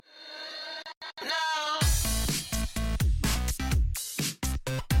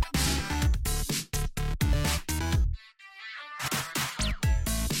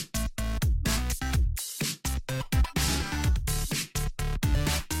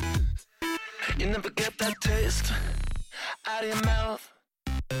You never get that taste out of your mouth.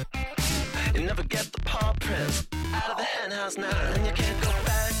 You never get the paw prints out of the hen house now, and you can't go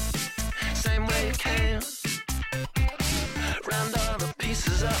back same way you came. Round all the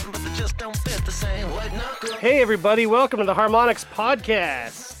pieces up, but they just don't fit the same. White knuckle. Hey everybody, welcome to the Harmonix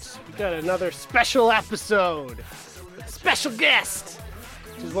Podcast. We got another special episode. Special guest,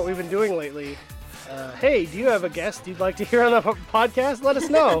 which is what we've been doing lately. Hey, do you have a guest you'd like to hear on the podcast? Let us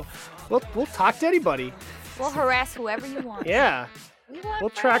know. We'll talk to anybody. We'll harass whoever you want. Yeah, we'll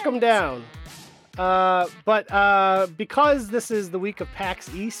track them down. But because this is the week of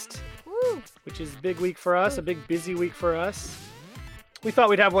PAX EAST, which is a big week for us, a big busy week for us, we thought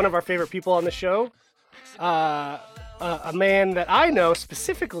we'd have one of our favorite people on the show. A man that I know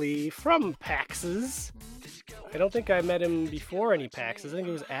specifically from PAXs. I don't think I met him before any PAXs. I think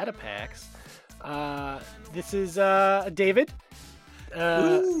it was at a PAX. This is David.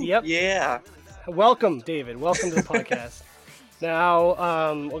 Yep. Yeah. Welcome, David. Welcome to the podcast. Now,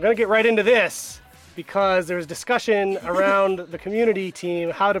 we're going to get right into this because there's discussion around the community team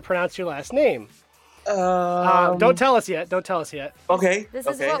how to pronounce your last name. Don't tell us yet. Okay. This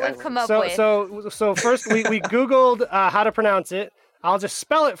is what we've come up So first we Googled how to pronounce it. I'll just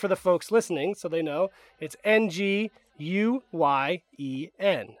spell it for the folks listening so they know. It's Nguyen.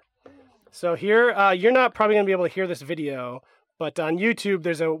 So here, you're not probably going to be able to hear this video, but on YouTube,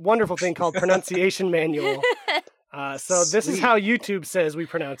 there's a wonderful thing called Pronunciation Manual. So this is how YouTube says we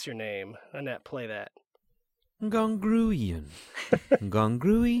pronounce your name. Annette, play that. Nguyen.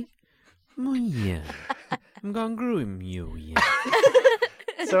 Nguyen. Nguyen.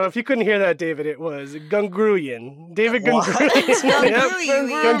 So if you couldn't hear that, David, it was Gungruyan. David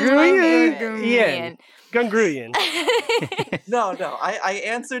Gungruyan. Gungruyan. Gungruyan. No. I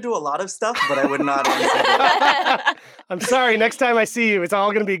answer to a lot of stuff, but I would not answer to I'm sorry. Next time I see you, it's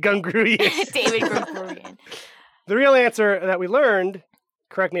all going to be Gungruyan. David Gungruyan. The real answer that we learned,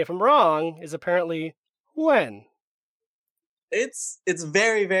 correct me if I'm wrong, is apparently when. It's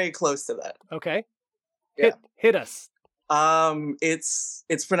very, very close to that. Okay. Yeah. Hit us.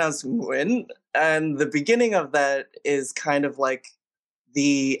 It's pronounced Nguyen, and the beginning of that is kind of like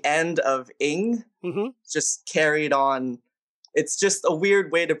the end of ing, just carried on. It's just a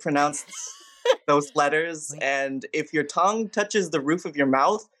weird way to pronounce those letters, and if your tongue touches the roof of your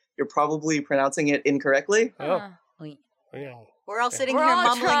mouth, you're probably pronouncing it incorrectly. Oh. We're all sitting We're here all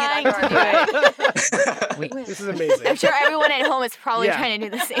mumbling trying it to under do our it. This is amazing. I'm sure everyone at home is probably Yeah. trying to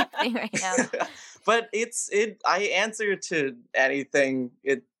do the same thing right now. But I answer to anything.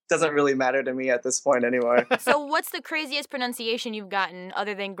 It doesn't really matter to me at this point anymore. So what's the craziest pronunciation you've gotten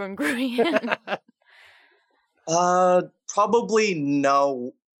other than Gungruyan? Probably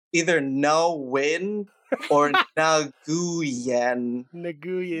no. Either no win or Naguyen.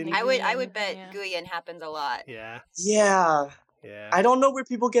 Naguyan. I would bet Yeah. Nguyen happens a lot. Yeah. Yeah. I don't know where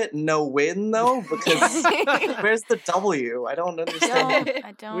people get no win though, because where's the W? I don't understand.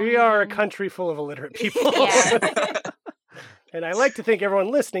 I don't. We are a country full of illiterate people. Yeah. And I like to think everyone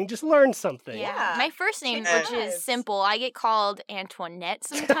listening just learned something. Yeah. My first name, Yes. which is simple, I get called Antoinette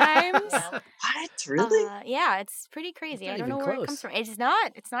sometimes. What? Really? Yeah, it's pretty crazy. Not I don't even know where it close. comes from. It's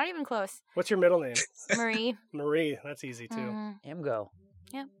not even close. What's your middle name? Marie. Marie. That's easy too. Mhm. Amgo.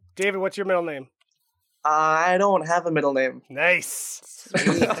 David, what's your middle name? I don't have a middle name. Nice.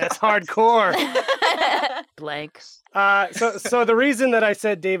 That's hardcore. Blank. So the reason that I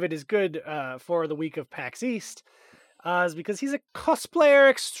said David is good for the week of PAX EAST is because he's a cosplayer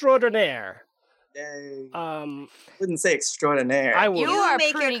extraordinaire. Yay. Um, Wouldn't say extraordinaire. I will. You are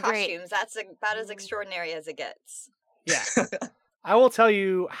make pretty your great. costumes. That's about as extraordinary as it gets. Yeah. I will tell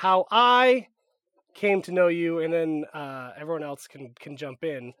you how I came to know you, and then everyone else can jump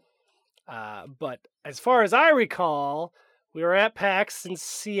in. But as far as I recall, we were at PAX in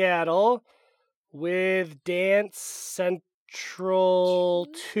Seattle with Dance Central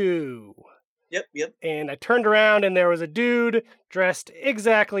 2. Yep. And I turned around and there was a dude dressed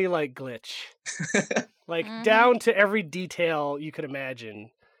exactly like Glitch. Like down to every detail you could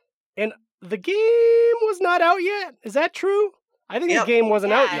imagine. And the game was not out yet. Is that true? I think the game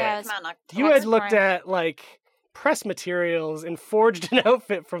wasn't out Yeah, yet. it's You had That's looked fine. at like press materials and forged an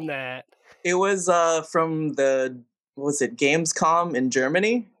outfit from that. It was from Gamescom in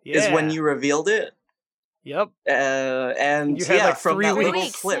Germany is when Yeah. you revealed it. Yep. And You had, yeah, like, from 3 that little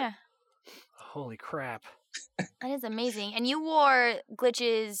weeks. clip. Yeah. Holy crap. That is amazing. And you wore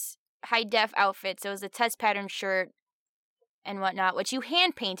Glitch's high def outfit, so it was a test pattern shirt and whatnot, which you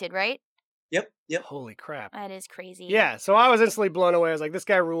hand painted, right? Yep. Holy crap. That is crazy. Yeah, so I was instantly blown away. I was like, this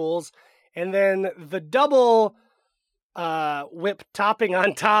guy rules. And then the double whip topping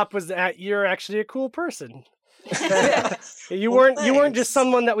on top was that you're actually a cool person. You Well, weren't just thanks.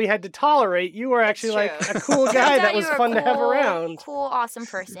 someone that we had to tolerate. You were actually like true. a cool Turns guy out that you was were a fun to have cool- around. Cool, awesome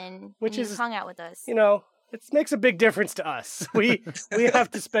person. Which and you is- hung out with us. You know, it makes a big difference to us. We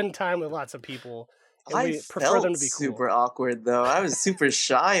have to spend time with lots of people. And I we prefer them felt to be cool. super awkward though. I was super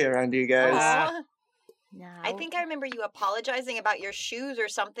shy around you guys. Aw. No. I think I remember you apologizing about your shoes or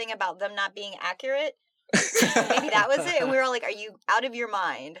something about them not being accurate. Maybe that was it. And we were all like, are you out of your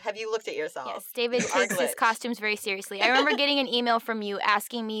mind? Have you looked at yourself? Yes, David You are takes his Glitch. costumes very seriously. I remember getting an email from you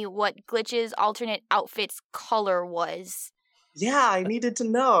asking me what Glitch's alternate outfit's color was. Yeah, I needed to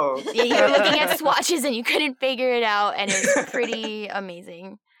know. Yeah, you were looking at swatches and you couldn't figure it out, and it's pretty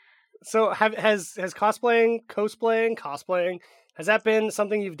amazing. So has cosplaying, has that been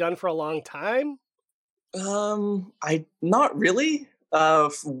something you've done for a long time? I not really.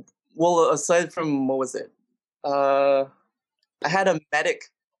 Well, aside from what was it? I had a medic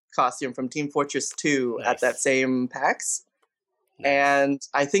costume from Team Fortress 2 at that Nice. same PAX. And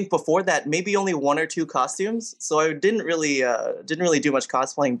I think before that, maybe only 1 or 2 costumes. So I didn't really do much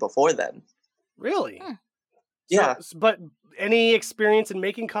cosplaying before then. Really? Hmm. Yeah. But any experience in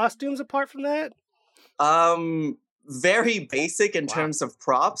making costumes apart from that? Very basic in Wow. terms of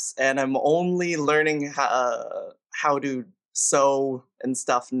props, and I'm only learning how to sew and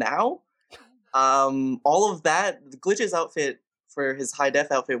stuff now. All of that, Glitch's outfit for his high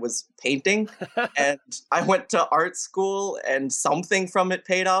def outfit was painting, and I went to art school, and something from it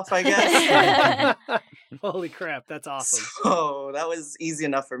paid off, I guess. Holy crap, that's awesome. So that was easy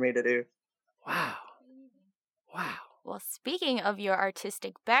enough for me to do. Wow. Well, speaking of your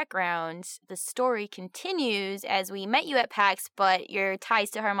artistic background, the story continues as we met you at PAX, but your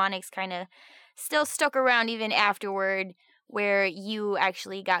ties to harmonics kind of still stuck around even afterward, where you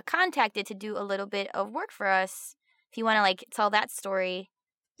actually got contacted to do a little bit of work for us. If you want to tell that story.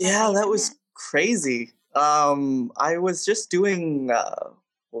 Yeah, that was crazy. I was just doing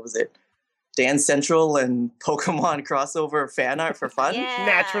what was it? Dance Central and Pokemon crossover fan art for fun. Yeah,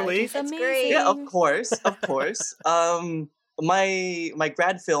 Naturally. That's Amazing. great. Yeah, of course. My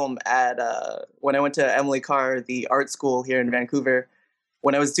grad film at when I went to Emily Carr, the art school here in Vancouver,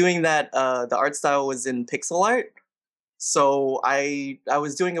 when I was doing that, the art style was in pixel art. So I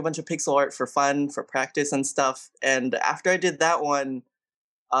was doing a bunch of pixel art for fun, for practice and stuff. And after I did that one,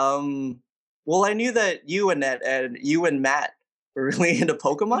 well, I knew that you, Annette, and you and Matt were really into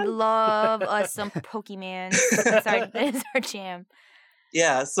Pokemon. Love us some Pokemon. That's our jam.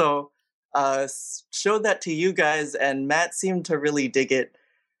 Yeah, so showed that to you guys, and Matt seemed to really dig it.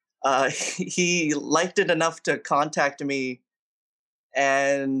 He liked it enough to contact me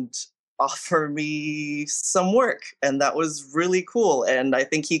and offer me some work, and that was really cool. And I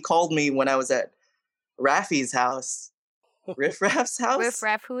think he called me when I was at Raffy's house. Riff Raff's house? Riff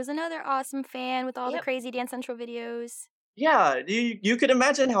Raff, who is another awesome fan with all the Yep. crazy Dance Central videos. Yeah, you could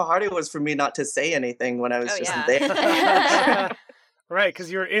imagine how hard it was for me not to say anything when I was Oh, just yeah. there. Right,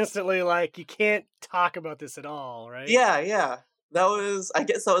 because you were instantly like, you can't talk about this at all, right? Yeah. I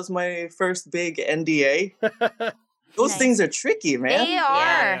guess that was my first big NDA. Those Nice. things are tricky, man. They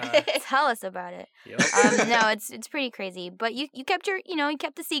are. Yeah. Tell us about it. Yep. No, it's pretty crazy. But you kept you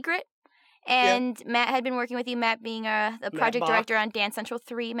kept the secret. And Matt had been working with you, Matt being the project Bach. director on Dance Central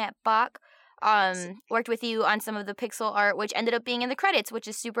 3, Matt Bach. Worked with you on some of the pixel art, which ended up being in the credits, which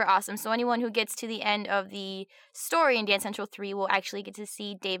is super awesome. So anyone who gets to the end of the story in Dance Central 3 will actually get to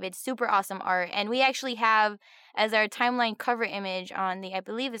see David's super awesome art. And we actually have, as our timeline cover image on I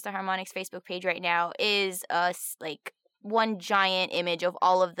believe it's the Harmonix Facebook page right now, is one giant image of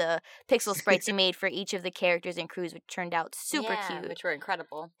all of the pixel sprites you made for each of the characters and crews, which turned out super cute. Which were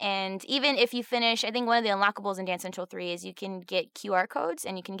incredible. And even if you finish, I think one of the unlockables in Dance Central 3 is you can get QR codes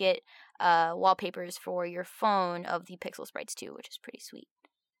and you can get wallpapers for your phone of the pixel sprites too, which is pretty sweet.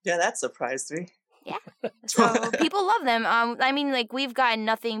 Yeah, that surprised me. So people love them. We've gotten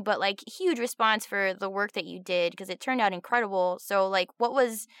nothing but huge response for the work that you did because it turned out incredible. So what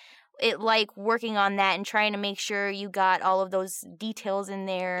was it like working on that and trying to make sure you got all of those details in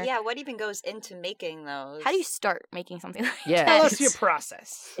there? Yeah, what even goes into making those? How do you start making something like Yeah. Tell that? us your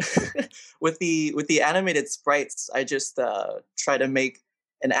process. With the animated sprites, I just try to make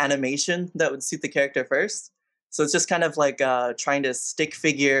an animation that would suit the character first. So it's just kind of like trying to stick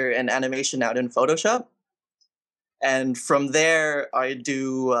figure an animation out in Photoshop. And from there, I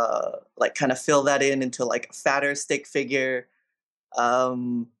do kind of fill that into a fatter stick figure.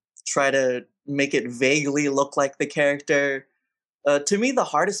 Try to make it vaguely look like the character. To me, the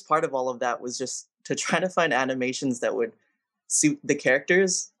hardest part of all of that was just to try to find animations that would suit the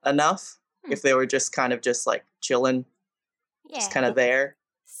characters enough if they were just kind of just chilling just kind of there.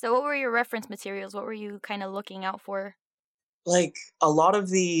 So what were your reference materials? What were you kind of looking out for? Like a lot of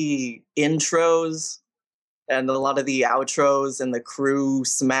the intros and a lot of the outros and the crew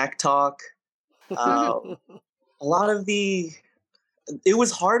smack talk. A lot of the... It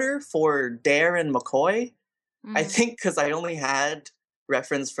was harder for Dare and McCoy, I think, because I only had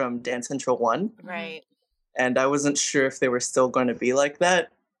reference from Dance Central 1. Right. And I wasn't sure if they were still going to be like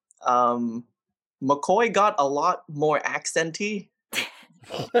that. McCoy got a lot more accenty.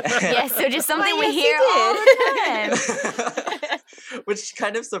 Yeah, so just something we yes, he hear all the time. Which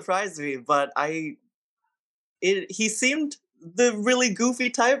kind of surprised me, but he seemed the really goofy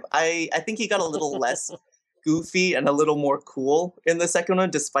type. I think he got a little less goofy and a little more cool in the second one,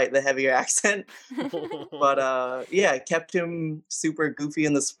 despite the heavier accent. But yeah, it kept him super goofy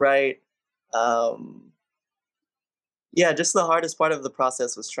in the sprite. Yeah, just the hardest part of the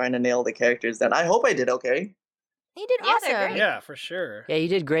process was trying to nail the characters. And I hope I did okay. You did Yeah, they're awesome. great. Yeah, for sure. Yeah, you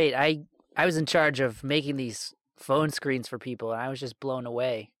did great. I was in charge of making these phone screens for people, and I was just blown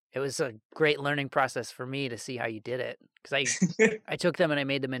away. It was a great learning process for me to see how you did it, because I took them and I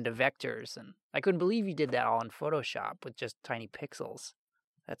made them into vectors, and I couldn't believe you did that all in Photoshop with just tiny pixels.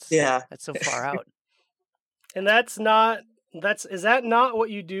 That's so far out. And is that not what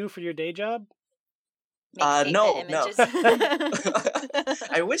you do for your day job? No. Images.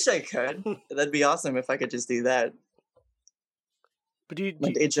 I wish I could. That'd be awesome if I could just do that. But do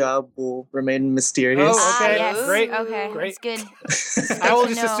My day job will remain mysterious. Oh, okay. Yes. Great. Okay, Great. that's good. I will to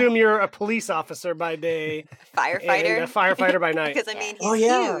just know. assume you're a police officer by day Firefighter. and a firefighter by night. Because I mean, he's Oh,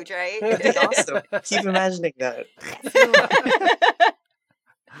 yeah. huge, right? That'd be awesome. Keep imagining that.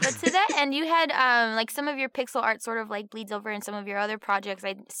 But to that end, you had like some of your pixel art sort of like bleeds over in some of your other projects.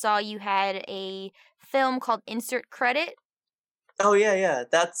 I saw you had a film called Insert Credit. Oh yeah.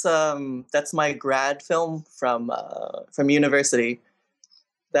 That's my grad film from university.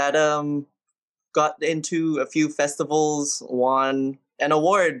 That got into a few festivals, won an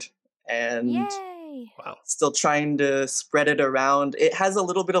award, and Yay! Wow. still trying to spread it around. It has a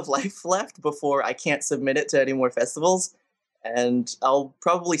little bit of life left before I can't submit it to any more festivals, and I'll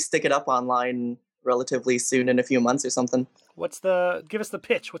probably stick it up online relatively soon in a few months or something. Give us the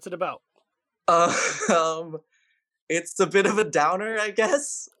pitch. What's it about? It's a bit of a downer, I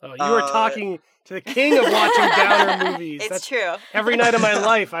guess. Oh, you are talking to the king of watching downer movies. It's true. Every night of my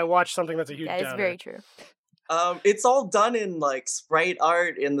life, I watch something that's a huge That downer. is very true. It's all done in like sprite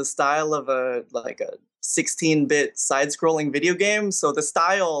art in the style of a 16-bit side-scrolling video game. So the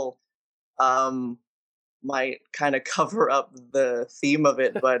style might kind of cover up the theme of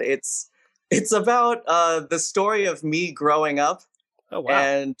it, but it's about the story of me growing up. Oh, wow.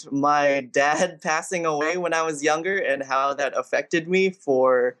 And my dad passing away when I was younger and how that affected me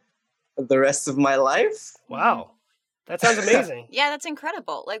for the rest of my life. Wow. That sounds amazing. Yeah, that's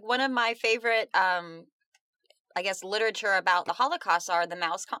incredible. Like one of my favorite, I guess, literature about the Holocaust are the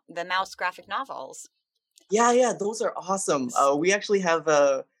mouse graphic novels. Yeah, those are awesome. We actually have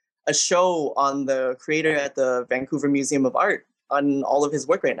a show on the creator at the Vancouver Museum of Art on all of his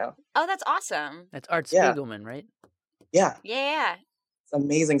work right now. Oh, that's awesome. That's Art Yeah. Spiegelman, right? Yeah, Yeah. it's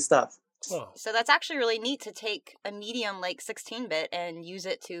amazing stuff. Oh. So that's actually really neat to take a medium like 16-bit and use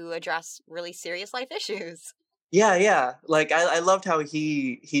it to address really serious life issues. Yeah. Like I loved how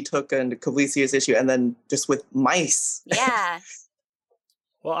he took a completely serious issue and then just with mice. Yeah.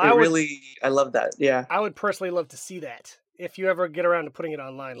 Well, I love that. Yeah. I would personally love to see that if you ever get around to putting it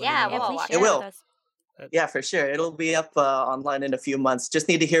online. let me Yeah, know. Yeah, well, please watch share it will. with us. Yeah, for sure. It'll be up online in a few months. Just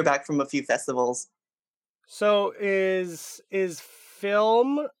need to hear back from a few festivals. So is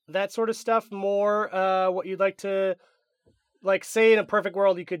film, that sort of stuff, more what you'd like to, like, say in a perfect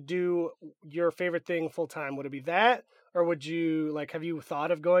world you could do your favorite thing full time? Would it be that, or would you have you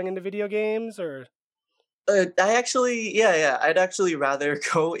thought of going into video games? Or I'd actually rather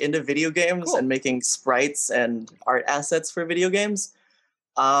go into video games Cool. and making sprites and art assets for video games.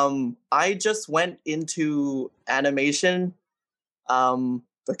 I just went into animation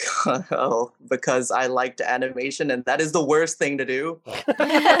because I liked animation, and that is the worst thing to do.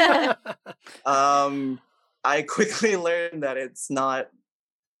 I quickly learned that it's not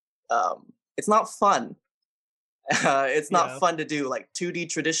fun. It's not Yeah. fun to do. Like 2D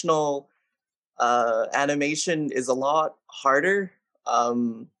traditional animation is a lot harder.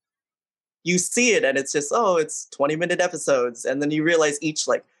 You see it and it's just, it's 20-minute episodes, and then you realize each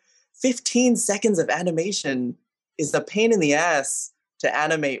 15 seconds of animation is a pain in the ass to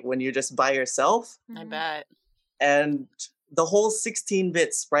animate when you're just by yourself. I bet. And the whole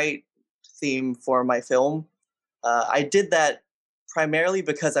 16-bit sprite theme for my film, I did that primarily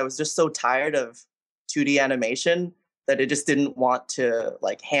because I was just so tired of 2D animation that I just didn't want to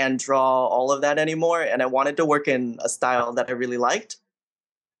like hand draw all of that anymore, and I wanted to work in a style that I really liked.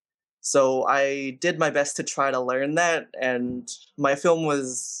 So I did my best to try to learn that, and my film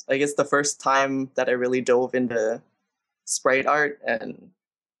was, I guess, the first time that I really dove into sprite art and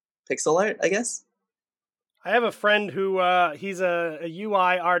pixel art, I guess. I have a friend who he's a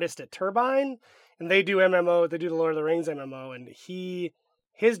UI artist at Turbine, and they do MMO. They do the Lord of the Rings MMO, and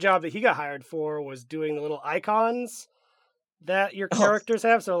his job that he got hired for was doing the little icons that your characters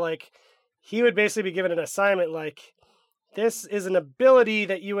have. So like, he would basically be given an assignment like, this is an ability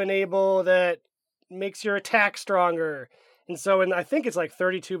that you enable that makes your attack stronger. And so, I think it's like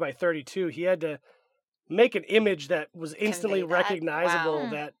 32 by 32, he had to make an image that was instantly recognizable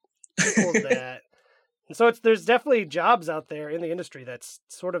that equals that. And so there's definitely jobs out there in the industry that's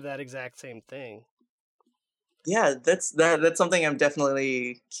sort of that exact same thing. Yeah, that's something I'm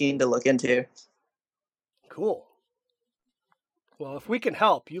definitely keen to look into. Cool. Well, if we can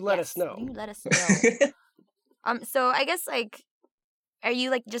help, you let us know. You let us know. So I guess like, are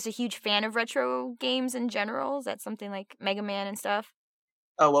you like just a huge fan of retro games in general? Is that something like Mega Man and stuff?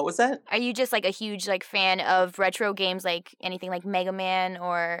 Oh, what was that? Are you just like a huge like fan of retro games, like anything like Mega Man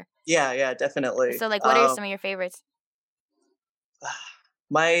or? Yeah, definitely. So like, what are some of your favorites?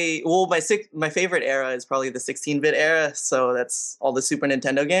 My favorite era is probably the 16-bit era, so that's all the Super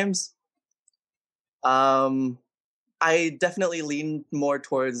Nintendo games. I definitely lean more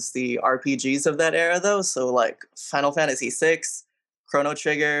towards the RPGs of that era, though. So like Final Fantasy VI, Chrono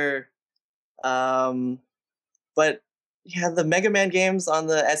Trigger, but yeah, the Mega Man games on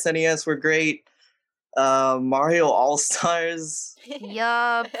the SNES were great. Mario All Stars.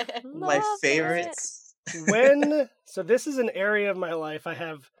 Yup. My favorites. So this is an area of my life I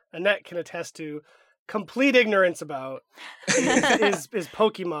have, Annette can attest to, complete ignorance about is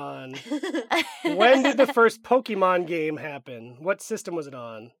Pokemon. When did the first Pokemon game happen? What system was it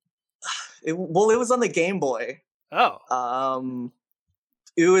on? It was on the Game Boy. Oh.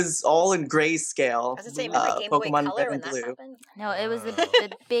 It was all in grayscale. I was saying, remember Game Boy Pokemon Color Red when and that Blue. happened? No, it was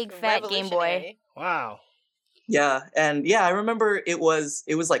the big fat Game Boy. Revolutionary. Wow. Yeah, and yeah, I remember it was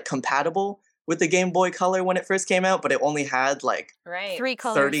like compatible with the Game Boy Color when it first came out, but it only had like 3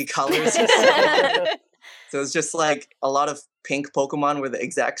 colors. 30 colors. So it was just like a lot of pink Pokemon were the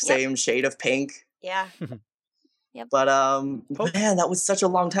exact same shade of pink. Yeah. Yep. But man, that was such a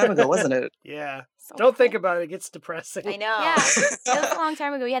long time ago, wasn't it? Yeah. So Don't think about it. It gets depressing. I know. Yeah, it was a long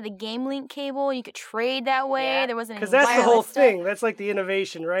time ago. You had the Game Link cable. You could trade that way. Yeah. There wasn't any Because that's the whole wireless stuff. thing. That's like the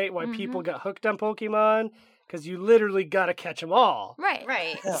innovation, right? Why people got hooked on Pokemon. Because you literally got to catch them all. Right.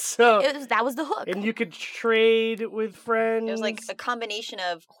 Right. Yeah. So, That was the hook. and you could trade with friends. It was like a combination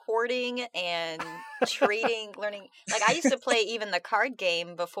of hoarding and trading, learning. Like I used to play even the card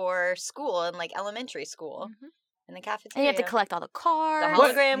game before school in like elementary school in the And cafeteria. you have to collect all the cards. The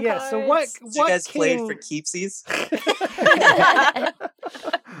hologram Yeah, so what cards. You guys played came... for keepsies?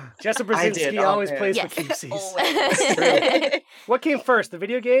 Jessa I did, Brzezinski always man. plays Yes. for keepsies. Always. What came first, the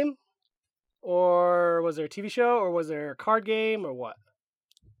video game? Or was there a TV show? Or was there a card game? Or what?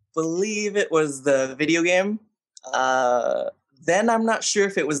 Believe it was the video game. Then I'm not sure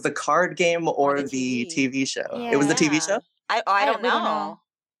if it was the card game or the TV show. It was the TV show? I don't we don't know. know.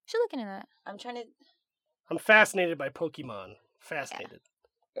 Should look into that. I'm trying to. I'm fascinated by Pokemon. Fascinated.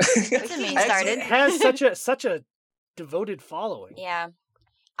 That's when we started. It has such a devoted following. Yeah.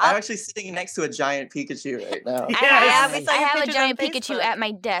 I'm actually sitting next to a giant Pikachu right now. Yes. I have a pictures giant on Pikachu Facebook. at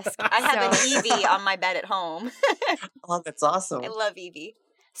my desk. I have so. an Eevee on my bed at home. Oh, that's awesome. I love Eevee.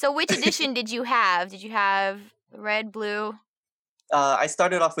 So which edition did you have? Did you have red, blue? I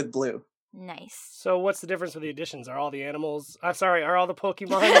started off with blue. Nice. So what's the difference with the editions? Are all the animals... are all the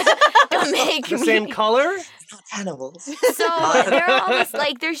Pokemon Don't make the me. same color? Not animals. So they're almost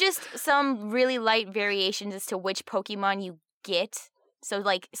like there's just some really light variations as to which Pokemon you get. So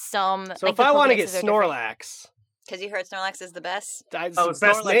like some. So like if the I want to Pokédexes get are different. Snorlax, Because you heard Snorlax is the best. that's Oh, the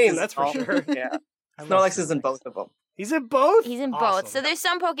best Snorlax name, is that's for all- sure. Yeah. I love Snorlax is in both of them. He's in both? He's in both. Awesome. So there's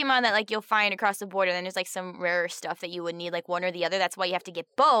some Pokemon that like you'll find across the board, and then there's like some rarer stuff that you would need like one or the other. That's why you have to get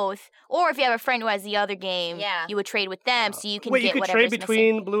both. Or if you have a friend who has the other game, Yeah. you would trade with them so you can Wait, get you could whatever's trade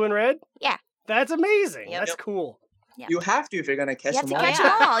between blue and red? Yeah. That's amazing. Yep. That's cool. Yeah. You have to if you're going to catch You have to them all. catch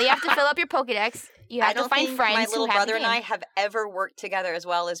Yeah. them all. You have to fill up your Pokédex. You I have to don't find think friends my who little have brother the and I game. have ever worked together as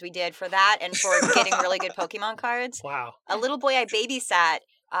well as we did for that and for getting really good Pokemon cards. Wow. A little boy I babysat,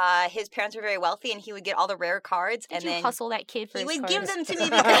 his parents were very wealthy, and he would get all the rare cards, Did and you then hustle that kid for he his would give cards? them to me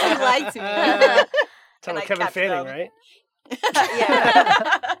because he liked me. Sound And like I Kevin kept Fanning, them. right?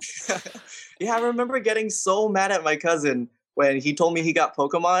 Yeah. Yeah, I remember getting so mad at my cousin when he told me he got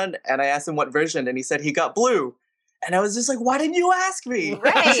Pokemon, and I asked him what version, and he said he got blue. And I was just like, why didn't you ask me?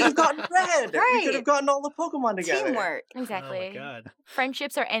 Right. We should have gotten red. We Right. could have gotten all the Pokemon together. Teamwork. Exactly. Oh my god.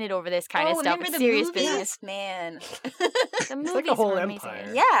 Friendships are ended over this kind of stuff. Remember It's the serious movies? business. Man. The movies like a whole were empire.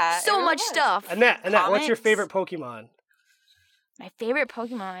 amazing. Yeah. So it much was. stuff. Annette, what's your Comics? favorite Pokemon? My favorite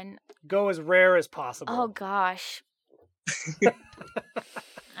Pokemon. Go as rare as possible. Oh gosh.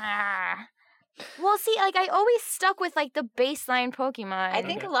 Well, see, like I always stuck with like the baseline Pokemon. I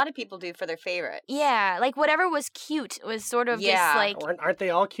think a lot of people do for their favorites. Yeah, like whatever was cute was sort of Yeah. just like Aren't they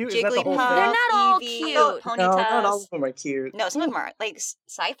all cute? Isn't that the whole Jigglypuff, thing? They're not all Eevee, cute. Ponyta. No, not all of them are cute. No, some of them aren't. Like,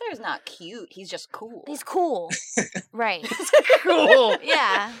 Scyther's not cute. He's just cool. he's cool, right? Cool.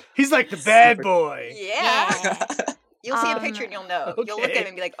 Yeah, He's like the bad boy. Yeah. You'll see a Um, picture and you'll know. You'll look at okay. him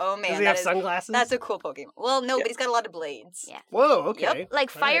and be like, oh man, Does he have that is, sunglasses? that's a cool Pokemon. Well, no, Yeah. but he's got a lot of blades. Yeah. Whoa, okay. Yep.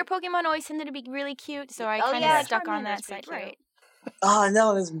 like All fire right. Pokemon always tended to be really cute, so I Oh, kind of yeah, stuck on Charmander's that pretty side, cute. right? Oh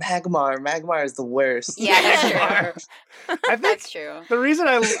no, there's Magmar. Magmar is the worst. Yeah, that's true. I think That's true. the reason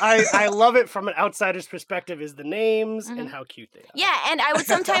I love it from an outsider's perspective is the names and how cute they are. Yeah, and I would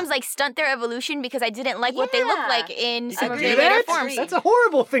sometimes like stunt their evolution because I didn't like what they looked Yeah. like in You some can of do their that? later forms. That's a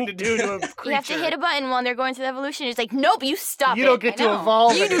horrible thing to do to a creature. You have to hit a button while they're going through the evolution. It's like, nope, you stop You it. don't get I to know.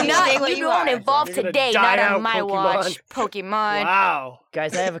 evolve. You at do all. Stay not. what You you don't are. evolve You're gonna today. die Not out, on my Pokemon. watch, Pokemon. Wow.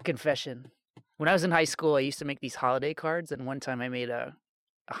 Guys, I have a confession. When I was in high school, I used to make these holiday cards, and one time I made a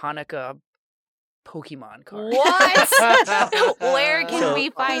Hanukkah Pokemon card. What? Where can So- we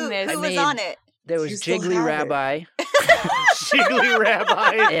find Who, this? who I was made- on it? There You was still Jiggly have it. Rabbi Jiggly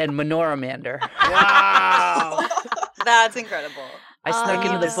Rabbi. and Menoramander. Wow. That's incredible. I snuck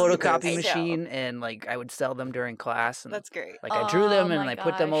into the Oh, photocopy I know. machine and like I would sell them during class. And That's great. like I drew them Oh and my I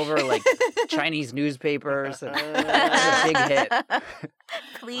put them gosh. over like Chinese newspapers. And it was a big hit.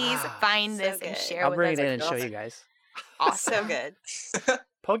 Please Wow. find So this and good. share I'll with bring us. it in and show you guys. Awesome. So good.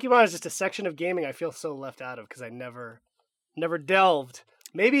 Pokemon is just a section of gaming I feel so left out of because I never delved.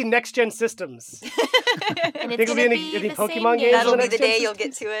 Maybe next gen systems. And Think it's of gonna any be the Pokemon same games game. That'll in be the the next day gen you'll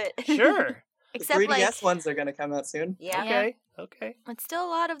get to it. Sure. Except the 3DS like, ones are gonna come out soon. Yeah. Okay. Okay. it's still a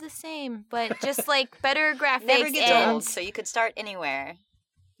lot of the same, but just like better graphics Never gets and old, so you could start anywhere.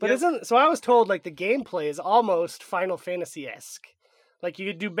 But Yep. isn't so? I was told like the gameplay is almost Final Fantasy esque. Like you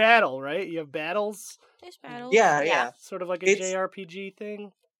could do battle, right? You have battles, there's battles. Yeah, Yeah. yeah. sort of like a It's- JRPG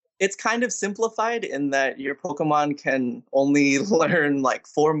thing. It's kind of simplified in that your Pokemon can only learn like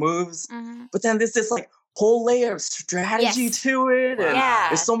 4 moves, Mhm. but then there's this like whole layer of strategy Yes. to it, and Yeah.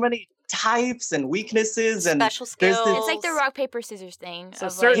 there's so many types and weaknesses, and Special there's skills. this- It's like the rock paper scissors thing. So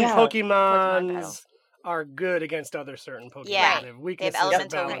of certain Yeah. Pokemon battle. Pokemons are good against other certain Pokemon. Yeah. They have They weaknesses. have that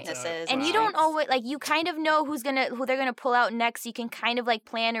elemental balance out. weaknesses. And you Wow. don't always like you kind of know who they're gonna pull out next. You can kind of like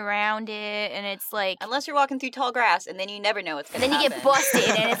plan around it, and it's like Unless you're walking through tall grass, and then you never know what's and going to then you happen. get busted,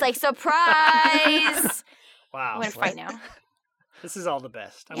 and it's like surprise. Wow. I'm gonna fight now. This is all the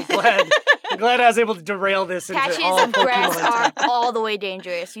best. I'm glad I was able to derail this into Patches all of grass Pokemon. are all the way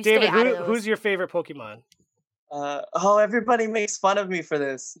dangerous. You David, stay out of those. who's your favorite Pokemon? everybody makes fun of me for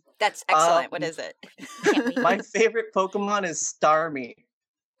this. That's excellent. What is it? Can't wait. My favorite Pokemon is Starmie.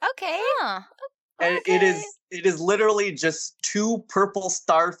 Okay. Huh. And it is literally just 2 purple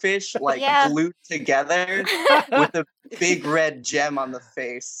starfish like Yeah. glued together with a big red gem on the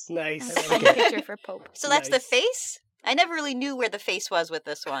face. Nice. That's a funny picture for Pope. So that's the Nice. face? I never really knew where the face was with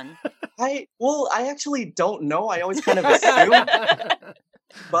this one. I actually don't know. I always kind of assume,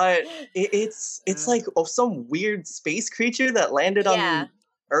 but it's like some weird space creature that landed Yeah. on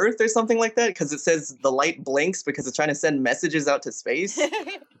Earth or something like that because it says the light blinks because it's trying to send messages out to space.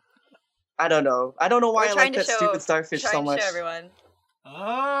 I don't know. I don't know why We're I trying like to that show- stupid starfish so Trying to much. show everyone.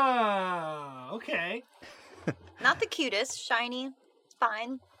 Ah, okay. Not the cutest, shiny. It's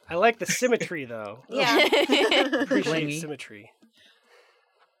fine. I like the symmetry though. Yeah. Appreciate Blingy. symmetry.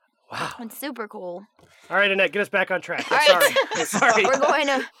 Wow. It's super cool. All right, Annette, get us back on track. All Sorry. right. Sorry. We're going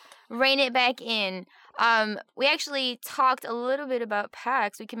to rein it back in. We actually talked a little bit about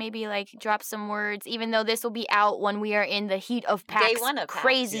PAX. We can maybe like drop some words, even though this will be out when we are in the heat of PAX Day 1 of PAX.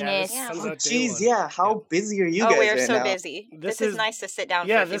 craziness. Yeah, this comes Oh, out day jeez, 1. yeah. How busy are you Oh, guys we are right so now? busy. This This is is- nice to sit down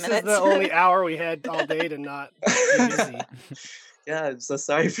Yeah, for a few this minutes. is the only hour we had all day to not be busy. Yeah, I'm so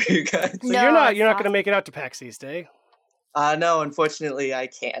sorry for you guys. So No, you're not it's going to awesome. make it out to PAX East, eh? No, unfortunately, I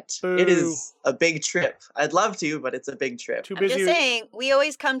can't. Boo. It is a big trip. I'd love to, but it's a big trip. Too I'm busy. just saying, we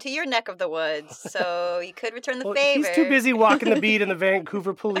always come to your neck of the woods, so you could return the Well, favor. he's too busy walking the beat in the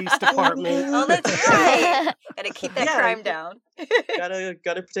Vancouver Police Department. Oh, that's right. Gotta keep that Yeah. crime down.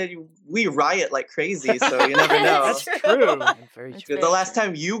 gotta pretend we riot like crazy, so you never know. That's true. Very That's true. The last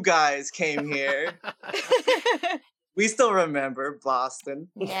time you guys came here, we still remember Boston.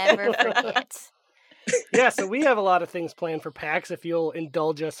 Never forget. Yeah, so we have a lot of things planned for PAX. If you'll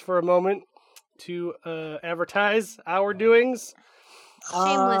indulge us for a moment to advertise our doings.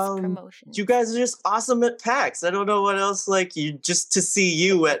 Shameless promotion. You guys are just awesome at PAX. I don't know what else. Like, you just to see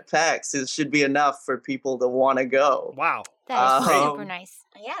you at PAX, it should be enough for people to want to go. Wow. That is super nice.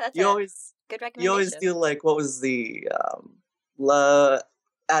 Yeah, that's You a always good recommendation. you always do like, what was the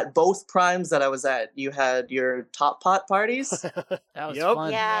at both primes that I was at, you had your Top Pot parties. That was Yep.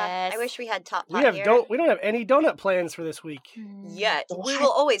 fun. Yeah, Yes. I wish we had Top We Pot have here. we don't have any donut plans for this week. Yet. We What? will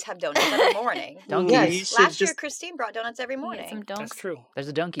always have donuts every morning. Donkeys. Yeah, you should Last year, just Christine brought donuts every We get morning. some That's donks. true. There's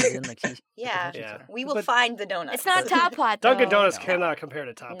a donkeys in the key. Yeah. Yeah. We will But find the donuts. It's not Top Pot, though. Dunkin' Donuts No. cannot compare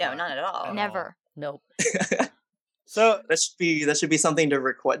to Top No, Pot. not at all. Never. Nope. So that should be something to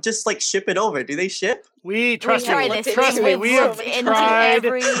request. Just like ship it over. Do they ship? we trust we me. tried this. Trust me. We've We have looked into tried.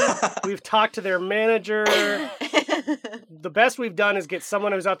 every. We've talked to their manager. The best we've done is get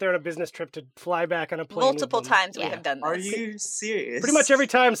someone who's out there on a business trip to fly back on a plane. with Multiple them. times we Yeah. have done this. Are you serious? Pretty much every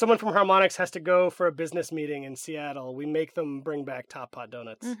time someone from Harmonix has to go for a business meeting in Seattle, we make them bring back Top Pot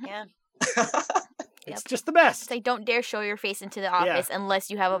donuts. Yeah. It's just the best. It's like, don't dare show your face into the office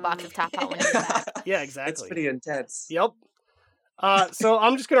unless you have a box of Top Pot when you get back. Yeah, exactly. It's pretty intense. Yep. So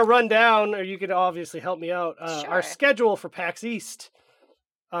I'm just going to run down, or you could obviously help me out, our Sure. schedule for PAX East.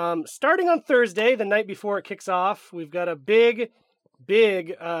 Starting on Thursday, the night before it kicks off, we've got a big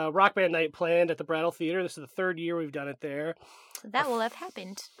rock band night planned at the Brattle Theater. This is the third year we've done it there. So that will have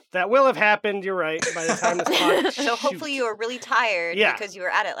happened. That will have happened, you're right, by the time this podcast. So hopefully you were really tired Yeah. because you were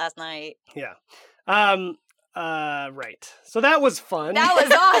at it last night. Yeah. Right. So that was fun. That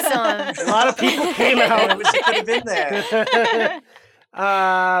was awesome. A lot of people came I out. wish I could have been there.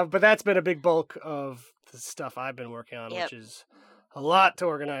 But that's been a big bulk of the stuff I've been working on, Yep. which is a lot to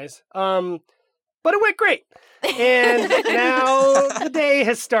organize. But it went great. And now the day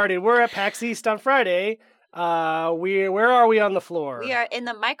has started. We're at PAX East on Friday. Where are we on the floor? We are in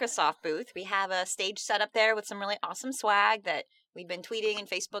the Microsoft booth. We have a stage set up there with some really awesome swag that we've been tweeting and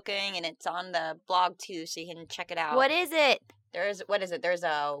Facebooking, and it's on the blog too, so you can check it out. What is it? There's There's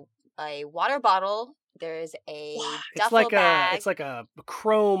a water bottle. There's a It's duffel like bag. a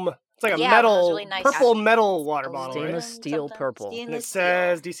chrome. It's like a Yeah, metal, those really nice purple ash- metal water bottle, right? Stainless steel Something. purple. And it Stainless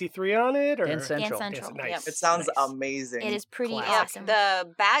says steel. DC3 on it, or Dance Central. Dance Central. Nice. Yep. It sounds Nice. amazing. It is pretty Classic. Yeah, awesome.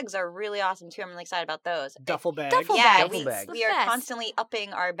 the bags are really awesome too. I'm really excited about those. Duffel bag. Duffel Yeah, bags. we, bag. we are Best. constantly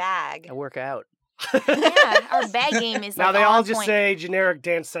upping our bag. I work out. Yeah, our bag game is Now like they all on just point. say generic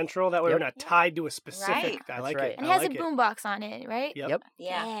Dance Central. That way Yep. we're not tied to a specific. Right. I That's like right. it. And I it has like a it. boombox on it, right? Yep.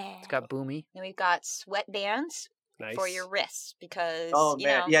 Yeah. It's got boomy. Then we've got sweat bands Nice. for your wrists because Oh you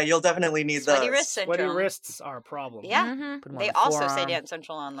man, know, yeah, you'll definitely need sweaty those. wrist syndrome. Sweaty wrists are a problem. Yeah. Mm-hmm. Put 'em on They the also say forearm. Dance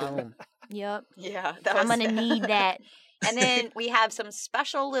Central on them. Boom. Yep. Yeah, that I'm was- gonna need that. And then we have some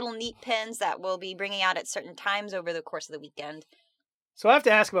special little neat pins that we'll be bringing out at certain times over the course of the weekend. So I have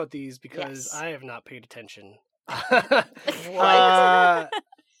to ask about these because Yes. I have not paid attention. What?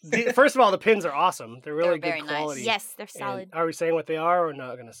 First of all, the pins are awesome. They're really They're good very nice. quality. Yes, they're And solid. are we saying what they are or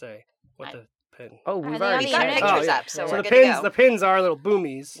not going to say what I- the pin? Oh, Are we've they on already the We got said it. internet? pictures yeah. up, so So we're the good pins, to go. the pins are little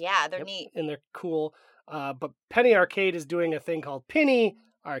boomies. Yeah, they're Yep. neat. And they're cool. But Penny Arcade is doing a thing called Penny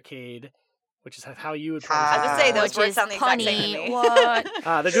Arcade, which is how you would I was pronounce gonna it. say those Which words is sound the exact same punny. to me.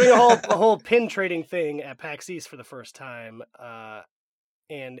 What? They're doing a whole pin trading thing at PAX East for the first time.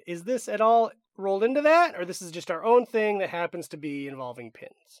 And is this at all rolled into that, or this is just our own thing that happens to be involving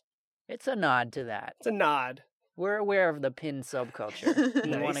pins? It's a nod to that. It's a nod. We're aware of the pin subculture.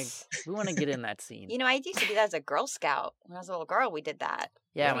 Nice. We want to get in that scene. You know, I used to do that as a Girl Scout. When I was a little girl, we did that.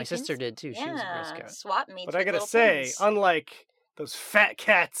 Yeah, Really my pins? sister did too. She was a Girl Yeah, Scout. swap meets. But I with gotta little say, pins. unlike those fat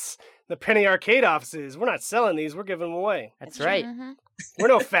cats, in the Penny Arcade offices, we're not selling these. We're giving them away. That's right. Mhm. We're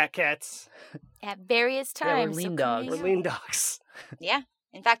no fat cats. At various Yeah, we're times. lean come dogs. hang We're out. lean dogs. Yeah.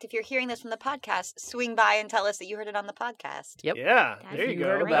 In fact, if you're hearing this from the podcast, swing by and tell us that you heard it on the podcast. Yep. Yeah, That's there you If go.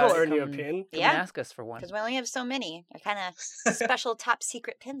 heard great. about That'll it, earn you a come- pin. come Yeah. and ask us for one. Because we only have so many. They're kind of special top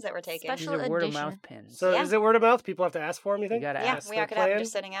secret pins that we're taking. Special These are word of edition. mouth pins. So Yeah. is it word of mouth? People have to ask for them, you you think? gotta Yeah, ask we the are going to have them plan?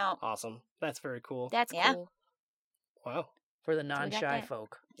 just sitting out. Awesome. That's very cool. That's Yeah. cool. Wow. for the we got non-shy that.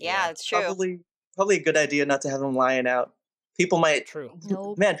 folk. Yeah, it's true. Probably a good idea not to have them lying out. People might. True.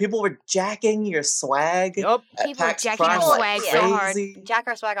 Nope. Man, people were jacking your swag. Yup. at People PAX jacking Prime our like swag so hard. crazy. Jack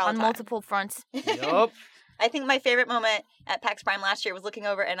our swag all On the time. multiple fronts. Yup. I think my favorite moment at PAX Prime last year was looking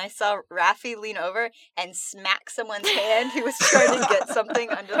over and I saw Rafi lean over and smack someone's hand who was trying to get something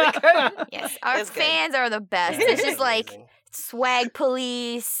under the curtain. Yes, our That's good. fans are the best. That It's is just like amazing. swag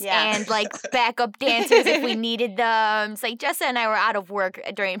police Yeah. and like backup dancers if we needed them. It's like Jessa and I were out of work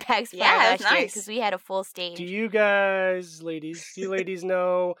during PAX Yeah, last that's year nice. because we had a full stage. Do you guys, ladies,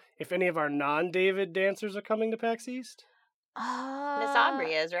 know if any of our non-David dancers are coming to PAX East? Miss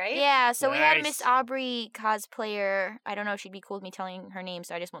Aubrey is, right? Yeah, so we had Nice. Miss Aubrey cosplayer. I don't know if she'd be cool with me telling her name,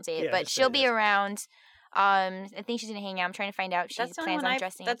 so I just won't say it. Yeah, but just say she'll it, be yes. around. I think she's gonna hang out. I'm trying to find out. She That's the only plans one on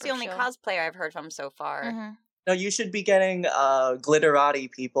dressing. That's up the or only she'll- cosplayer I've heard from so far. Mhm. No, you should be getting glitterati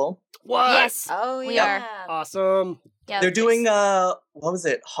people. What? Yes. Oh, We yeah. Awesome. Yeah, They're doing what was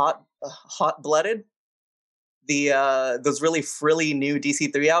it? Hot Blooded? Those really frilly new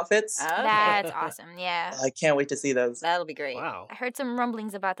DC3 outfits. Okay. That's awesome. Yeah. I can't wait to see those. That'll be great. Wow. I heard some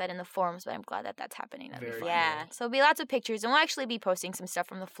rumblings about that in the forums, but I'm glad that that's happening. That'd be Very fun. Yeah. So there'll be lots of pictures, and we'll actually be posting some stuff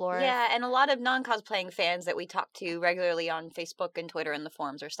from the floor. Yeah, and a lot of non-cosplaying fans that we talk to regularly on Facebook and Twitter and the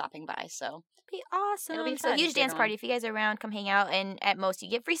forums are stopping by, so Be awesome. It'll be So fun huge if you're dance going. party. If you guys are around, come hang out, and at most you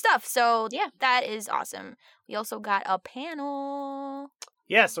get free stuff. So Yeah. that is awesome. We also got a panel.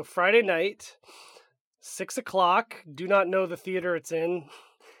 Yeah, so Friday night, 6 o'clock. Do not know the theater it's in.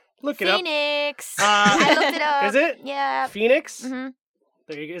 Look it up. Phoenix. Uh, I looked it up. Is it? Yeah. Phoenix? hmm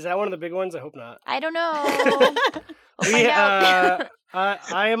There you go. Is that one of the big ones? I hope not. I don't know. We'll find out.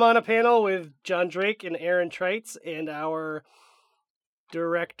 I am on a panel with John Drake and Aaron Treitz and our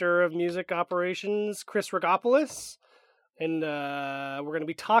director of music operations, Chris Rogopoulos. And we're going to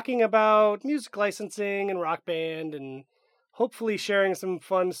be talking about music licensing and Rock Band and hopefully sharing some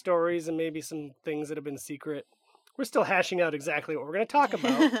fun stories and maybe some things that have been secret. We're still hashing out exactly what we're going to talk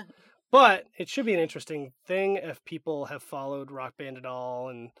about. But it should be an interesting thing if people have followed Rock Band at all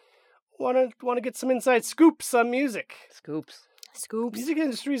and want to get some inside scoops on music. Scoops. Scoops. Music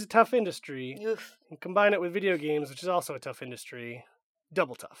industry is a tough industry. Oof. And combine it with video games, which is also a tough industry.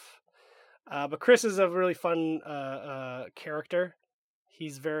 Double tough. But Chris is a really fun character.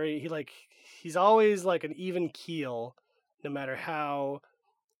 He's he's always like an even keel, no matter how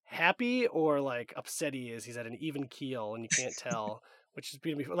happy or like upset he is. He's at an even keel, and you can't tell, which is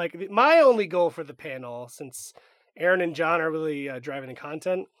beautiful. Like my only goal for the panel, since Aaron and John are really driving the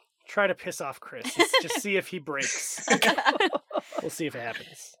content, try to piss off Chris. Just see if he breaks. We'll see if it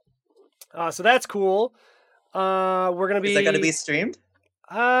happens. So that's cool. We're gonna be. Is that going to be streamed?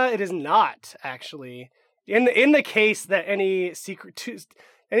 It is not actually. In the case that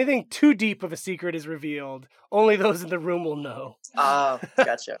anything too deep of a secret is revealed, only those in the room will know.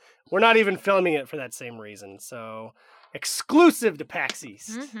 Gotcha. We're not even filming it for that same reason. So exclusive to PAX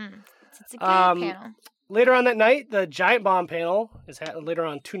East. Mm-hmm. It's a good panel. Later on that night, the Giant Bomb panel is later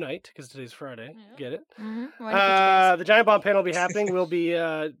on tonight because today's Friday. Yeah. Get it? Mm-hmm. The Giant Bomb panel will be happening. We'll be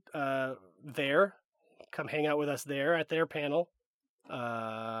there. Come hang out with us there at their panel.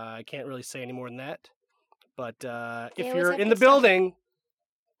 I can't really say any more than that. But if always you're have in the good stuff. building,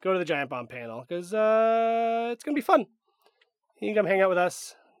 go to the Giant Bomb panel because it's going to be fun. You can come hang out with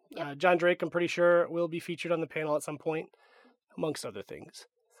us. John Drake, I'm pretty sure, will be featured on the panel at some point, amongst other things.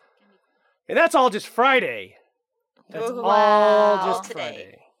 And that's all just Friday. That's Ooh, all wow. just Today.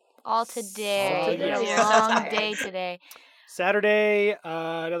 Friday. All today. All today. A You're so long tired. day today. Saturday,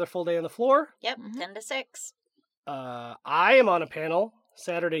 another full day on the floor. Yep, Mhm. 10 to 6. I am on a panel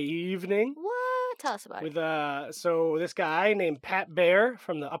Saturday evening What? Tell us about with it. so this guy named Pat Bear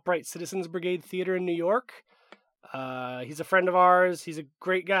from the Upright Citizens Brigade Theater in New York. He's a friend of ours. He's a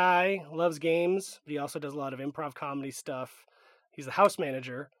great guy, loves games, but he also does a lot of improv comedy stuff. He's the house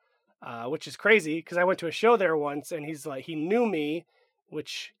manager, which is crazy because I went to a show there once and he knew me,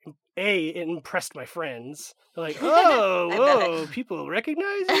 which it impressed my friends. They're like, oh, I whoa, people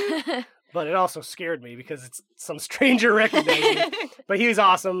recognize you? But it also scared me because it's some stranger recognizing me. But he was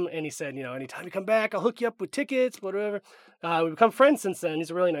awesome, and he said, anytime you come back, I'll hook you up with tickets, whatever. We've become friends since then. He's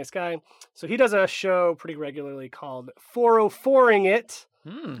a really nice guy. So he does a show pretty regularly called 404ing It.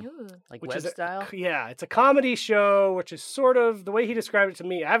 Ooh. Like Which web is style? Yeah, it's a comedy show, which is sort of, the way he described it to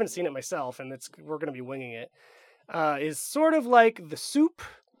me, I haven't seen it myself, and we're going to be winging it, is sort of like The Soup,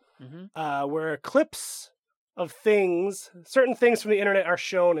 where clips of certain things from the internet are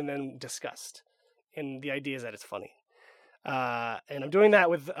shown and then discussed. And the idea is that it's funny. And I'm doing that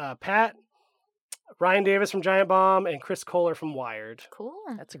with Pat, Ryan Davis from Giant Bomb, and Chris Kohler from Wired. Cool.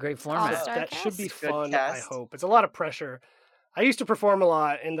 That's a great All format. star That should be cast. Good fun, I cast. hope. It's a lot of pressure. I used to perform a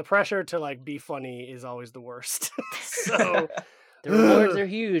lot, and the pressure to be funny is always the worst. So The rewards are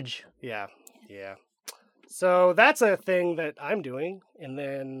huge. yeah. So that's a thing that I'm doing, and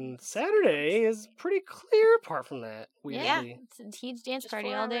then Saturday is pretty clear. Apart from that, Yeah. weirdly, It's a huge dance Just party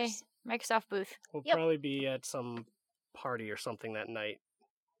 4 all day. hours. Microsoft booth. we'll Yep. probably be at some party or something that night.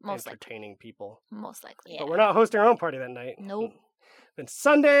 Most likely. entertaining people. Most likely. Yeah. But we're not hosting our own party that night. Nope. Then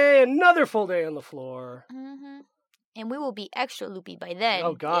Sunday, another full day on the floor. Mm-hmm. And we will be extra loopy by then.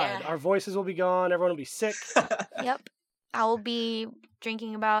 Oh God, yeah. our voices will be gone. Everyone will be sick. Yep. I will be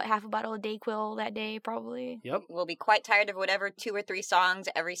drinking about half a bottle of Dayquil that day, probably. Yep. We'll be quite tired of whatever 2 or 3 songs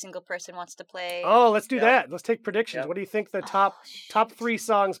every single person wants to play. Oh, let's do Yep. that. Let's take predictions. Yep. What do you think the Oh, top shoot. 3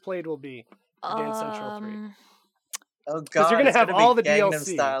 songs played will be for Dance Central 3? Oh God, you're gonna it's have be all the Gangnam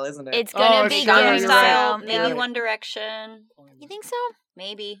DLC. Style, isn't it? It's gonna Oh, be sure, Gangnam you're Gangnam Style, right. maybe Yeah. One Direction. You think so?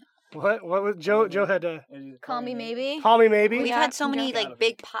 Maybe. What was Joe had to Call Me Maybe. call me maybe? We've Yeah, had so many yeah. like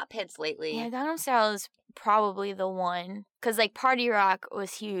big pop hits lately. Yeah, Gangnam Style is probably the one. Because, like, Party Rock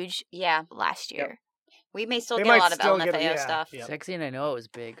was huge Yeah. last year. We may still They get a might lot of still get LMFAO it, yeah. stuff. Yep. Sexy and I Know It was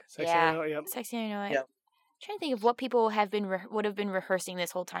big. Sexy Yeah. Now, yep. Sexy, I know it. Yep. Trying to think of what people would have been rehearsing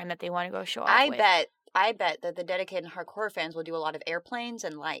this whole time that they want to go show off I with. bet that the dedicated hardcore fans will do a lot of airplanes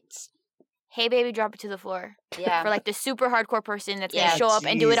and lights. Hey Baby, Drop It to the Floor. Yeah. For like the super hardcore person that's Yeah. gonna show up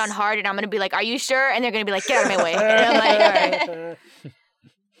and do it on Jeez. hard, and I'm gonna be like, "Are you sure?" And they're gonna be like, "Get out of my way." And I'm like, "All right."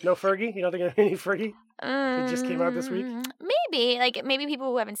 No Fergie? You don't think of any Fergie? It just came out this week? Maybe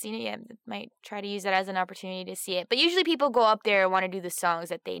people who haven't seen it yet might try to use that as an opportunity to see it. But usually people go up there and want to do the songs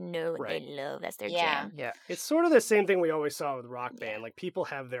that they know and Right. they love. That's their Yeah. jam. Yeah. It's sort of the same thing we always saw with Rock Band. Like people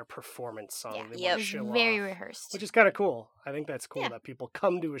have their performance song Yeah. they Yep. want to It's show very off, rehearsed. which is kind of cool. I think that's cool Yeah. that people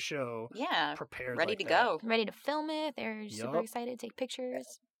come to a show Yeah. prepared, Ready like to that. go. Ready to film it. They're super Yup. excited to take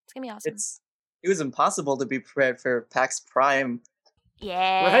pictures. It's gonna be awesome. It was impossible to be prepared for PAX Prime.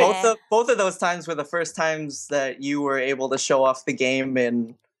 Yeah. Right. Both of those times were the first times that you were able to show off the game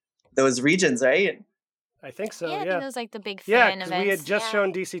in those regions, right? I think so. yeah, I Yeah, think it was like the big yeah, fan because events. we had just Yeah.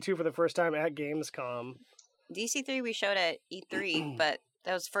 shown DC2 for the first time at Gamescom. DC3 we showed at E3, but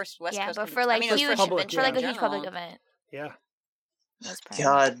that was first West yeah, Coast. but for like it was huge, first public, convention for like in a huge public general. event. Yeah, That was Prime.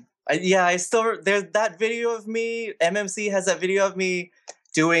 God, I still there's that video of me. MMC has that video of me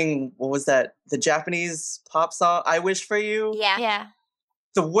doing what was that? The Japanese pop song "I Wish for You." Yeah. Yeah.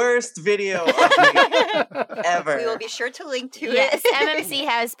 The worst video of me ever. We will be sure to link to Yes, it. MMC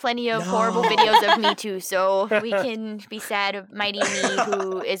has plenty of horrible No. videos of me too, so we can be sad of Mighty Me,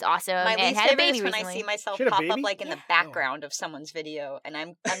 who is awesome My and least had a favorite baby is when I recently. see myself She had a pop up baby? like in the background of someone's video, and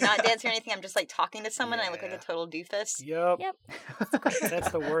I'm not dancing or anything. I'm just like talking to someone, and I look like Yeah. a total doofus. Yep. Yep.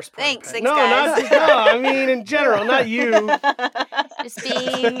 That's the worst part. Thanks, of it. thanks, no, guys. no. I mean in general, not you. Just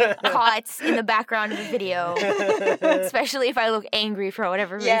being caught in the background of the video, especially if I look angry for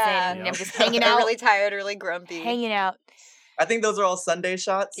whatever reason. Yeah. And Yep. I'm just hanging Or out, really tired, really grumpy. hanging out. I think those are all Sunday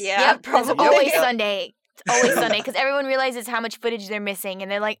shots. Yeah, Yep, it's probably. always Yeah. Sunday. It's always Sunday because everyone realizes how much footage they're missing, and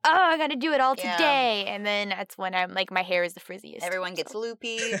they're like, "Oh, I got to do it all Yeah. today." And then that's when I'm like, my hair is the frizziest. Everyone gets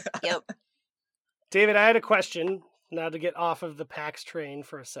loopy. Yep. David, I had a question. Now to get off of the PAX train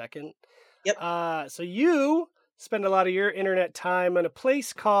for a second. Yep. So you spend a lot of your internet time in a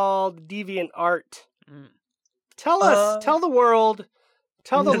place called DeviantArt. Mm. Tell us, tell the world,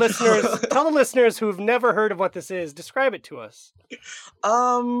 tell the No. listeners who've never heard of what this is. Describe it to us.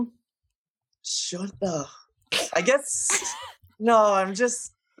 Shut up. I guess no. I'm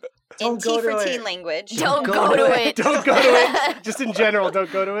just In don't go T for to teen it. language. Don't go to it. Don't go to it. Just in general,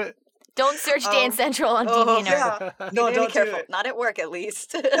 don't go to it. Don't search Dance Central on Oh DeviantArt. yeah. No, Be very don't do careful. it. Not at work, at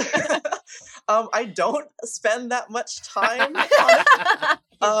least. I don't spend that much time.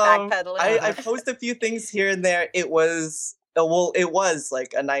 Backpedaling. I post a few things here and there. It was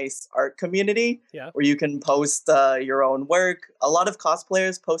like a nice art community where you can post your own work. A lot of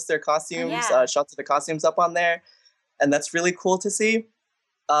cosplayers post their costumes, yeah. shots of the costumes up on there, and that's really cool to see.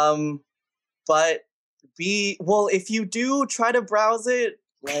 But if you do try to browse it,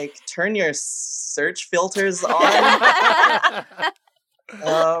 like turn your search filters on.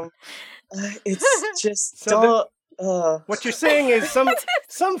 It's just So don't. What you're saying is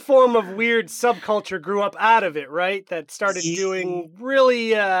some form of weird subculture grew up out of it, right? That started doing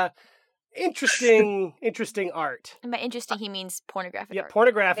really interesting art. And by interesting, he means pornographic Yeah, art.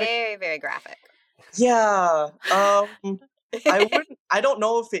 pornographic. Very, very graphic. Yeah. I don't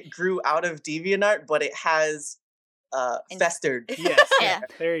know if it grew out of DeviantArt, but it has festered Yes. Yeah.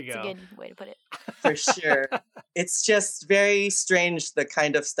 There you That's go. a good way to put it. for sure. It's just very strange the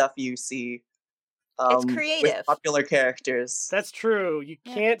kind of stuff you see. It's With creative. popular characters. That's true. You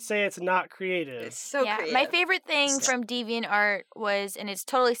Yeah. can't say it's not creative. It's so yeah, creative. my favorite thing from DeviantArt was, and it's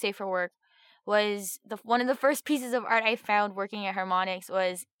totally safe for work, was one of the first pieces of art I found working at Harmonix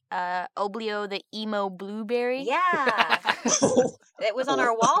was Oblio the emo blueberry. Yeah. It was on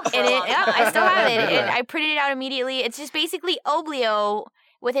our wall for And a long time. I still have it. And I printed it out immediately. It's just basically Oblio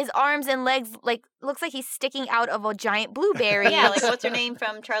with his arms and legs, like, looks like he's sticking out of a giant blueberry. Yeah, like what's her name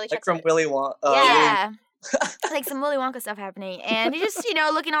from Charlie Like Checks from It? Willy Wonka. Yeah. Like some Willy Wonka stuff happening. And he's just,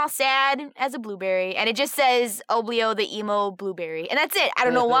 looking all sad as a blueberry. And it just says Oblio the emo blueberry. And that's it. I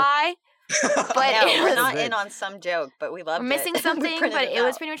don't know why. But No, it we're was not in on some joke, but we loved we're missing it. We something, printed but it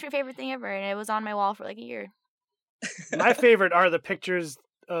was out. pretty much my favorite thing ever. And it was on my wall for like a year. My favorite are the pictures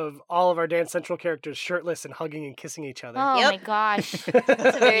of all of our Dance Central characters shirtless and hugging and kissing each other. Oh Yep. my gosh.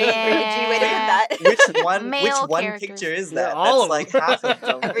 That's a very G way to put that. Male Which one characters. picture is Yeah, that? all That's of like half of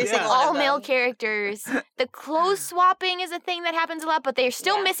them. Every single one All of male them. characters. The clothes swapping is a thing that happens a lot, but they're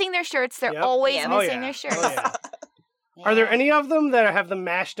still Yeah. missing their shirts. They're Yep. always Yeah. missing Oh, their yeah. shirts. Oh, yeah. Are there Yeah. any of them that have them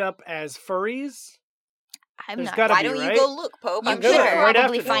mashed up as furries? I'm There's not. gotta Why be, don't you right? go look, Pope? You I'm gonna could sure. right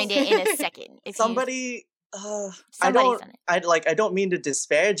probably after find this. it in a second. If Somebody, Somebody's done it. I don't mean to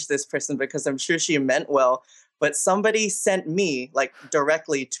disparage this person because I'm sure she meant well, but somebody sent me, like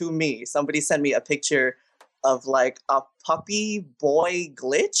directly to me, somebody sent me a picture of like a puppy boy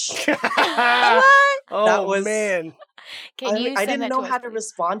glitch. Oh, That was- man. Can you I send didn't that know to how us, to please?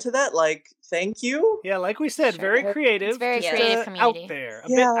 respond to that. Like, thank you. Yeah, like we said, Sure. very creative. It's very just, creative out community. there. A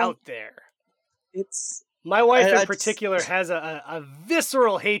Yeah. bit out there. It's My wife I in just- particular has a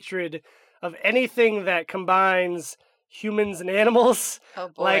visceral hatred of anything that combines humans and animals. Oh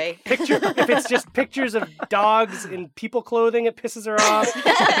boy. Like if it's just pictures of dogs in people clothing, it pisses her off.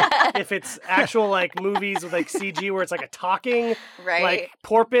 If it's actual like movies with like CG where it's like a talking right. like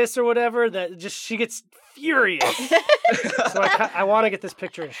porpoise or whatever, that just she gets furious. So I want to get this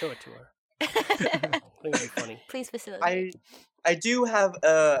picture and show it to her. I think it'd be funny. Please facilitate. I do have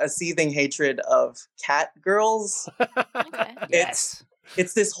a seething hatred of cat girls. Okay. Yes.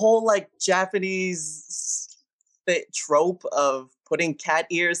 It's this whole like Japanese trope of putting cat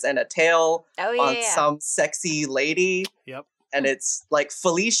ears and a tail Oh yeah. on yeah. some sexy lady. Yep. And it's like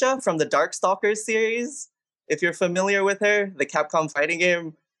Felicia from the Darkstalkers series. If you're familiar with her, the Capcom fighting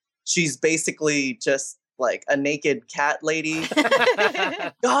game, she's basically just like a naked cat lady.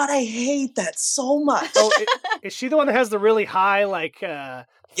 God, I hate that so much. Oh, is she the one that has the really high like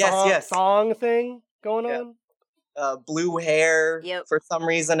Yes. thong thing going Yeah. on? Blue hair Yep. for some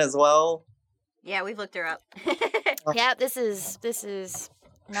reason as well. Yeah, we've looked her up. Yeah, this is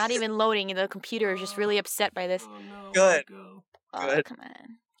not even loading. The computer is just really upset by this. Oh, no. Good. Oh, Good. come on.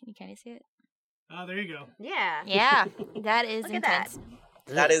 Can you kind of see it? Oh, there you go. Yeah. Yeah, that is Look at that. intense.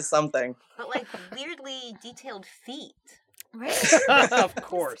 That is something. But like weirdly detailed feet. Right? Of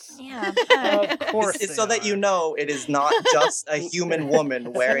course. Yeah. Of course. It's they so that are. you know it is not just a human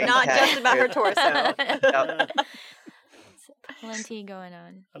woman wearing Not cat just about her ears. torso. Yep. Plenty going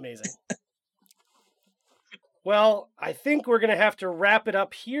on. Amazing. Well, I think we're gonna have to wrap it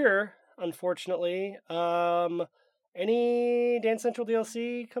up here, unfortunately. Any Dance Central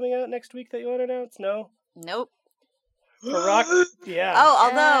DLC coming out next week that you want to announce? No? Nope. For Rock? Yeah. Oh,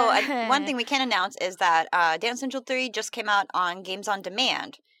 although one thing we can announce is that Dance Central 3 just came out on Games on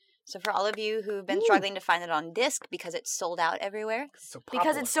Demand. So for all of you who've been struggling to find it on disc because it's sold out everywhere, So Because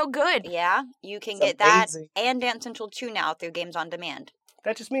popular. it's so good. yeah, you can It's get that amazing. and Dance Central 2 now through Games on Demand.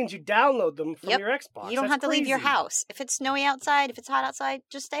 That just means you download them from Yep. your Xbox. You don't That's have to leave your crazy. house. If it's snowy outside, if it's hot outside,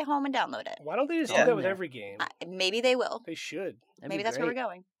 just stay home and download it. Why don't they just do Yeah. that with every game? Maybe they will. They should. That'd Maybe be that's where we're great.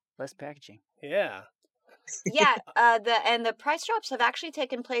 going. Less packaging. Yeah. Yeah, the price drops have actually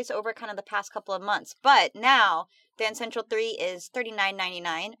taken place over kind of the past couple of months. But now Dance Central 3 is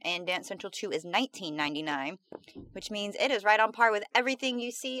 $39.99 and Dance Central 2 is $19.99, which means it is right on par with everything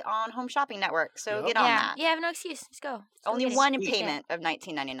you see on Home Shopping Network. So Yep. get on Yeah. that. Yeah, I have no excuse. Let's go. Let's go Only get it. one Sweet. payment of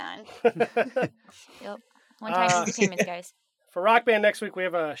 $19.99. Yep. One time easy payments, guys. For Rock Band next week, we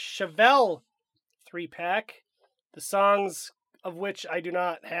have a Chevelle 3-pack. The songs of which I do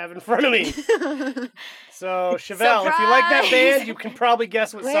not have in front of me. So, Chevelle, if you like that Surprise! band, you can probably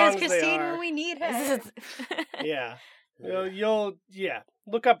guess what Where's songs Christine they are. when we need her? This is- Yeah. You'll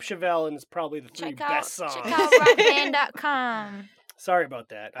look up Chevelle and it's probably the three check out best songs. rockband.com. Sorry about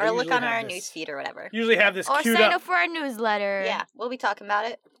that. I Or look usually on have our this- newsfeed or whatever. Usually have this Or queued sign up. up for our newsletter. Yeah, we'll be talking about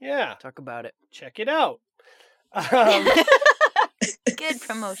it. Yeah, Talk about it. check it out. Um, Good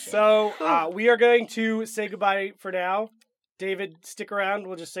promotion. so we are going to say goodbye for now. David, stick around.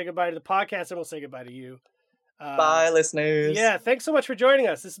 We'll just say goodbye to the podcast and we'll say goodbye to you. Bye, listeners. Yeah, thanks so much for joining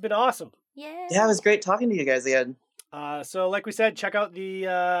us. This has been awesome. yeah. Yeah, it was great talking to you guys again. So like we said, check out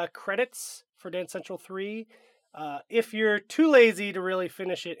the credits for Dance Central 3. If you're too lazy to really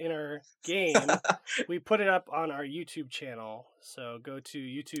finish it in our game, we put it up on our YouTube channel. So go to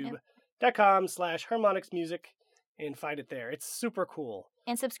youtube.com/harmonicsmusic and find it there. It's super cool.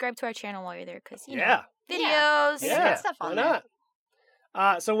 And subscribe to our channel while you're there, because, you know, Yeah. videos. There's good stuff why on there. not?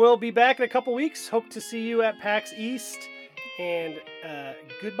 So we'll be back in a couple weeks. Hope to see you at PAX East. And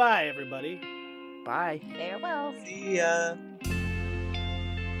goodbye, everybody. Bye. Farewell. See ya.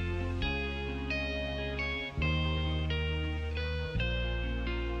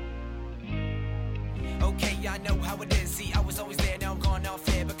 Okay, I know how it is. See, I was always there, now I'm gone off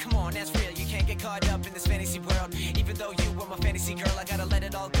air. But come on, that's real. You can't get caught up in this fantasy world. Even though you were my fantasy girl, I gotta let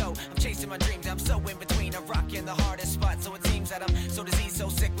it all go. I'm chasing my dreams, I'm so in between. A rock in the hardest spot, so it seems that I'm so diseased, so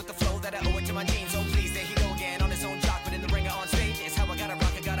sick with the flow that I owe it to my genes. Oh, please, there he go again on his own jock. But in the ring or on stage, it's how I gotta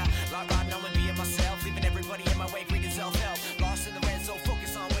rock. I gotta lot riding on and being myself. Leaving everybody in my way, reading self-help. Lost in the red, so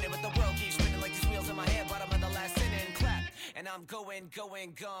focus on winning. But the world keeps spinning like these wheels in my head. Bottom of the last inning, clap. And I'm going,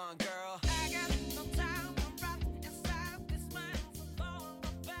 gone, girl. I got no time.